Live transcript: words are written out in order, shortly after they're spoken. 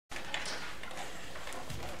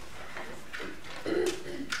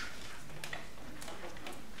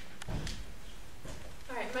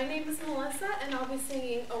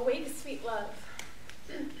Awake, Sweet Love.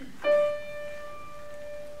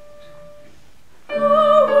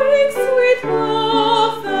 Awake, sweet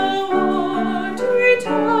love, thou art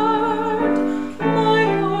returned, my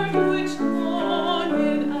heart which long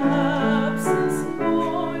in absence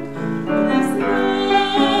mourned, is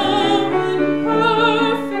now in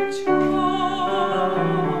perfect joy.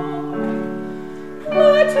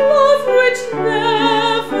 Let love which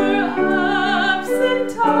never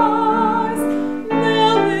absentize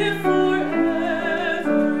now live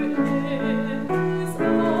forever in his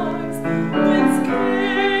eyes, whence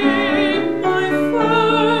came my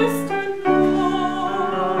first unknown.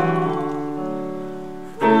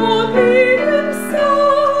 Only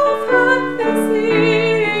himself hath this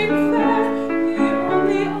seeing fair, the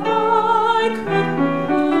only I could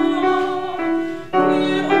know. He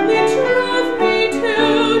only drove me to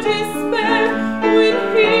despair when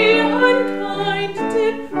he unkind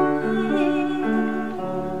did prove.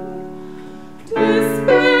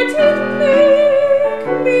 Despair did make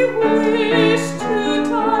me wish to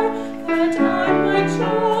die, that I my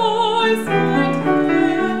joys might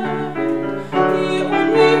end. He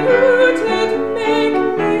only who did make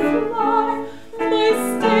me fly, my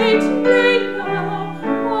state may now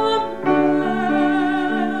amend.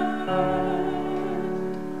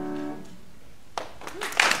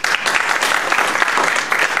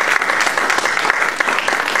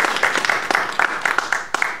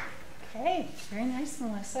 Okay, very nice,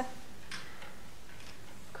 Melissa.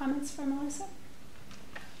 Comments from Melissa?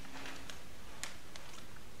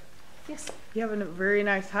 Yes. You have a very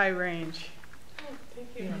nice high range. Oh, thank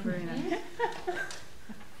you. Yeah, very nice.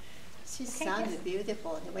 She Okay, sounded yes.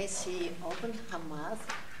 beautiful. The way she opened her mouth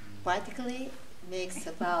practically makes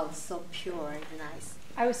the vowel so pure and nice.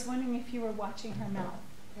 I was wondering if you were watching her mouth.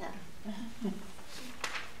 Yeah.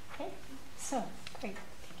 Okay, so, great.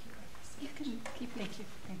 Thank you. You can keep, thank you.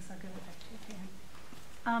 Thanks, I'll give it back to you.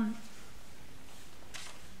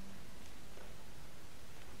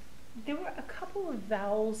 There were a couple of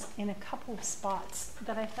vowels in a couple of spots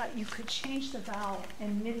that I thought you could change the vowel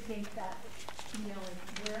and mitigate that feeling.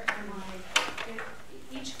 Where am I?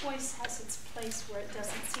 Each voice has its place where it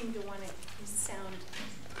doesn't seem to want to sound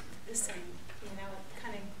the same. You know, it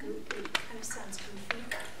kind of sounds goofy.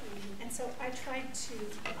 And so I tried to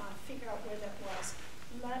figure out where that was.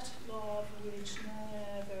 Let love which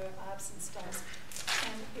never absence does.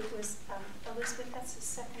 And it was, Elizabeth, that's the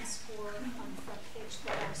second score on the front page, the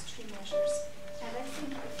last two measures. And I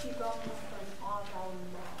think if you go for an ah vowel in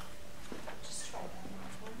love, just try that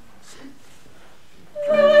one.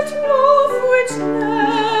 Let love which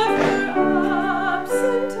never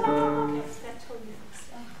absent does. Okay, that told you this.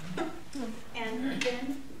 And then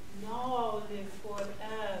no live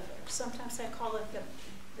forever. Sometimes I call it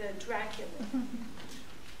the Dracula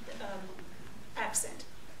accent.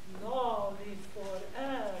 Now live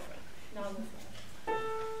forever. Now live forever.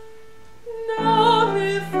 Now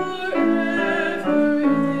live forever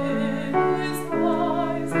in his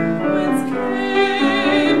eyes, whence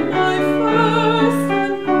came my first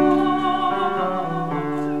unknown.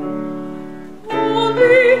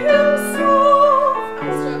 Only himself. I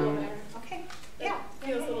struggle there. Okay. Yeah.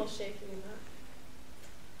 Feels a little shaky in that.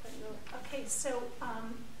 But no. Okay, so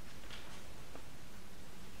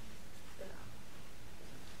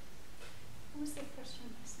what was the first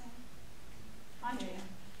one I sang? Andrea,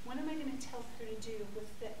 what am I going to tell her to do with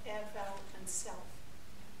the vowel and self?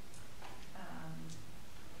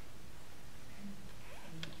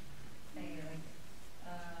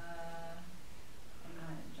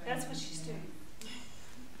 That's what she's doing.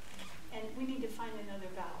 And we need to find another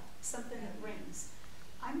vowel, something that rings.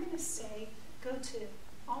 I'm going to say, go to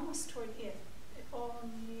almost toward it.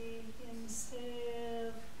 Only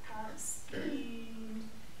himself has seen.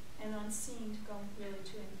 And on seen to go really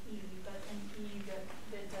to an E, but an E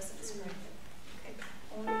that doesn't spread it.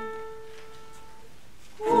 Okay.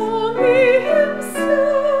 Only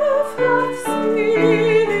himself hath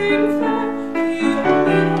seen that the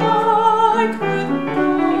only I could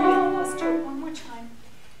know. Let's do it one more time.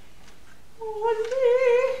 Only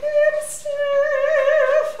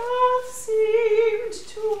himself hath seemed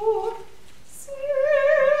to,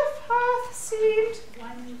 hath seemed.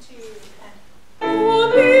 1, 2, and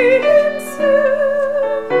only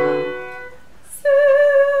himself,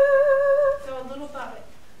 self.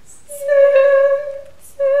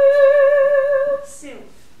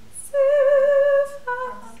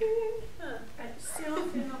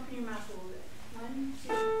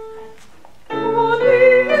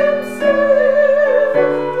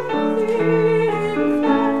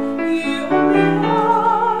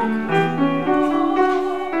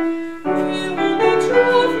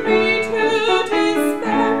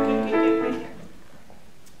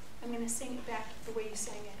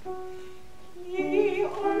 he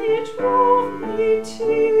only drove me to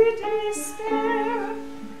despair.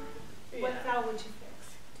 What vowel would you fix?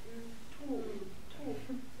 Two.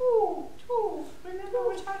 Remember,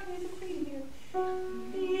 we're talking to the queen here.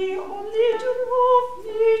 He only drove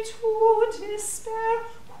me to despair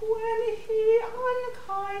when he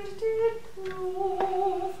unkind did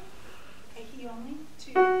prove. Okay, he only to.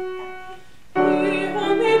 He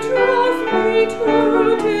only drove me to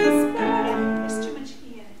despair. Yeah, there's too much E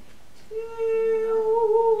in it.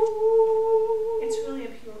 It's really a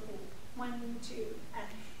pure O. 1, 2, and.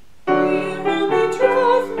 He only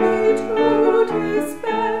drove me to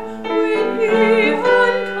despair when he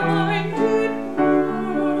unkind did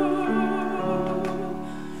prove.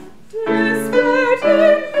 Despair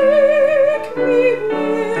did make me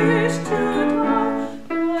wish to die,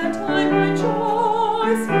 but I my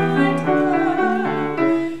choice might have.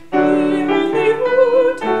 He only who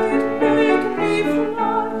did make me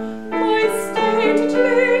fly, my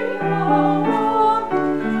stately love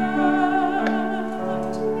had.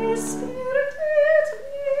 Despair did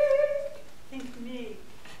make. Think me.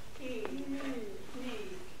 Me.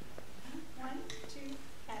 1, 2,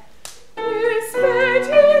 and. Despair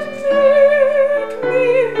did make me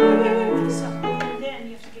wish. So, and then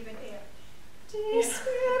you have to give it air.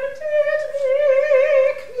 Despair did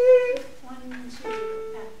make me. 1, 2,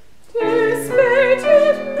 and. Despair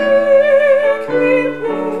did make me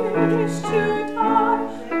wish to die.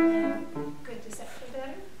 Good. Does that feel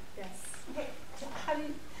better? Yes. Okay. So how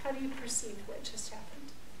do you perceive what just happened?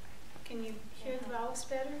 Can you hear the vowels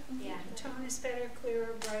better? Yeah. The tone is better,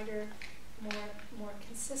 clearer, brighter, more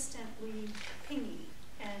consistently pingy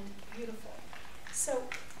and beautiful. So,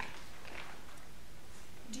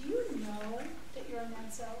 do you know that you're a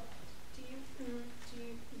mezzo? Do you?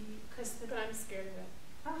 Because the. But I'm scared of it.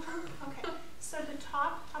 Okay. So the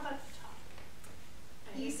top. How about the top?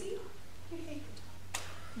 I hate Easy. You hate the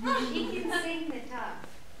top. She can sing the top.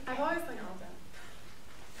 I've always been all done.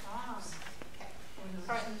 Ah. Okay. Oh, no.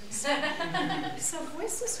 All right. So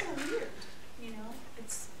voices are weird. You know,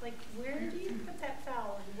 it's like, where do you put that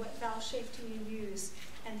vowel, and what vowel shape do you use,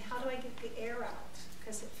 and how do I get the air out?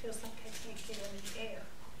 Because it feels like I can't get any air.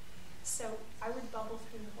 So I would bubble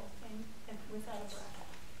through the whole thing and without a breath.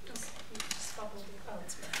 You just bubble. Oh,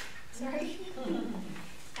 it's breath. Sorry.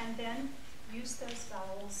 And then use those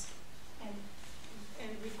vowels